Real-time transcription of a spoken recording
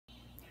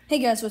Hey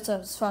guys, what's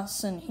up? It's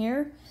Fossin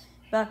here,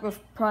 back with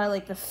probably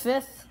like the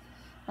fifth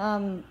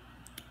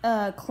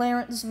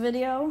Clarence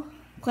video.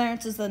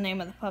 Clarence is the name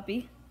of the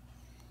puppy.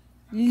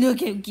 Look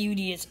how cute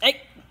he is.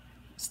 Hey,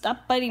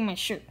 stop biting my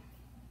shirt.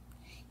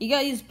 You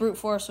gotta use brute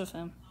force with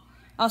him.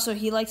 Also,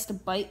 he likes to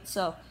bite,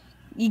 so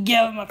you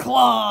give him a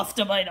cloth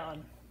to bite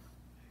on.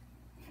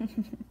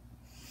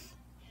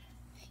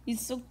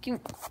 He's so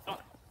cute. Oh,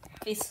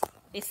 face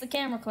the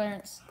camera,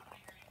 Clarence.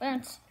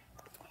 Clarence.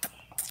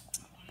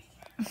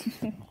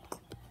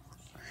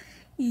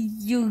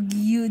 He's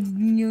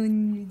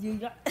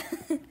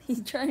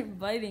trying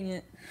biting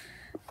it.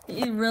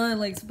 He really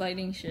likes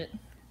biting shit.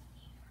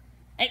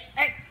 Hey!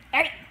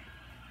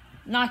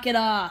 Knock it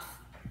off.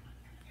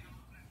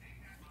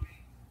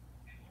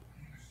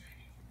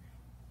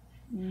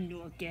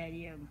 Look at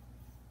him.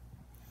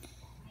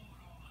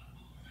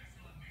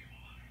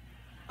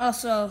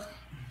 Also,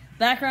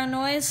 background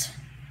noise,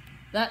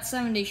 that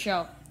 70s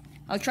show.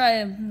 I'll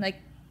try to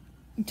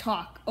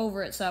talk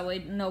over it so that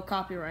way no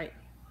copyright.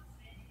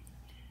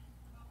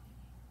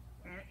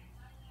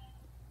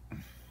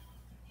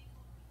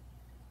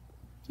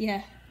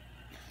 Yeah,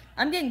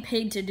 I'm getting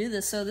paid to do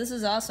this, so this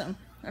is awesome.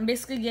 I'm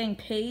basically getting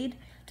paid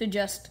to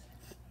just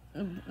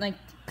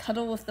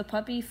cuddle with the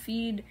puppy,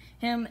 feed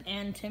him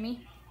and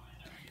Timmy.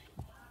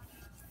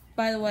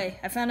 By the way,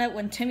 I found out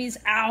when Timmy's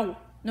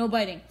no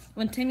biting.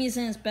 When Timmy's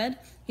in his bed,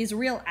 he's a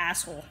real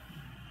asshole.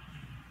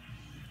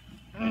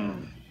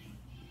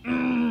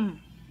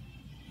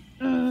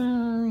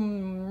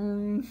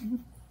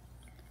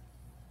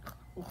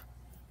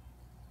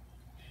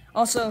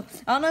 Also,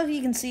 I don't know if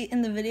you can see it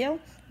in the video,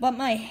 but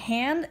my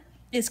hand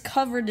is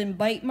covered in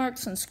bite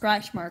marks and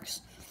scratch marks.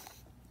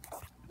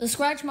 The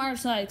scratch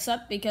marks I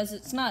accept because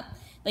it's not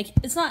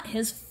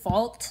his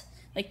fault.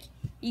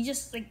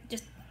 It's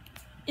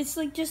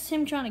just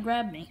him trying to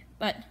grab me.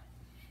 But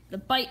the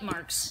bite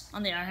marks,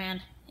 on the other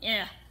hand,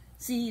 yeah.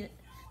 See,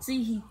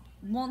 he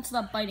won't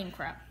stop biting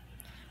crap.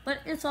 But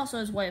it's also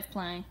his way of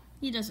playing.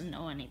 He doesn't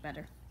know any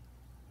better.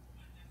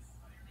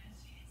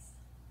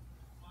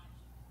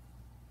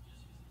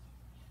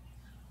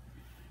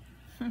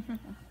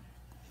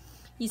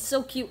 He's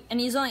so cute,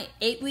 and he's only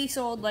 8 weeks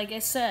old, like I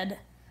said.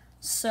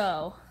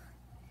 So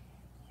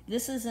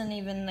this isn't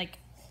even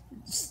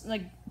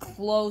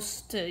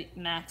close to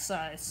max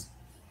size.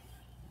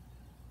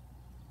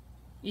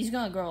 He's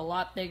gonna grow a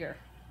lot bigger.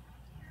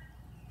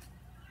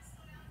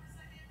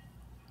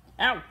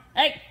 Ow!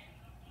 Hey!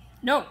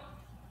 No!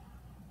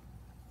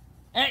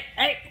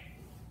 Hey!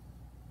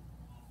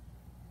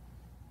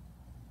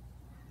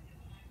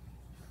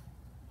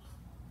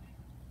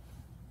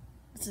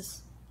 What's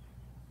this?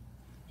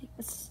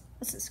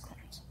 What's this,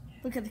 Clarence?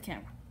 Look at the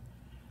camera.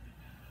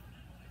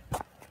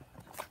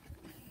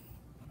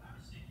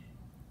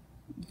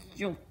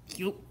 Yo,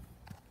 cute.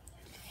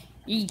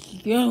 He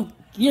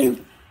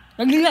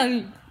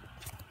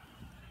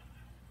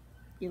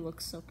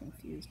looks so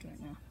confused right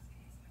now.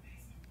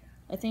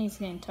 I think he's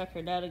getting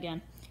tuckered out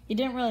again. He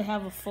didn't really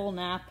have a full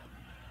nap.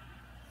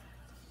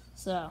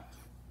 So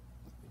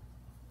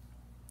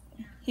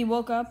he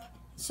woke up,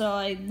 so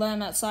I let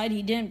him outside.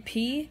 He didn't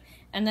pee,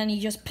 and then he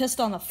just pissed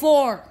on the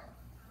floor.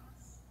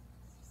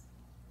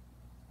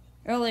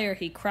 Earlier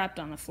he crapped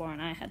on the floor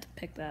and I had to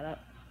pick that up.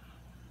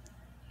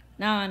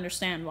 Now I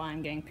understand why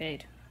I'm getting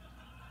paid.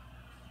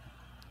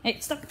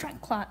 Hey, stop trying to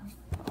clap me.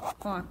 Hold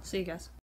on, see you guys.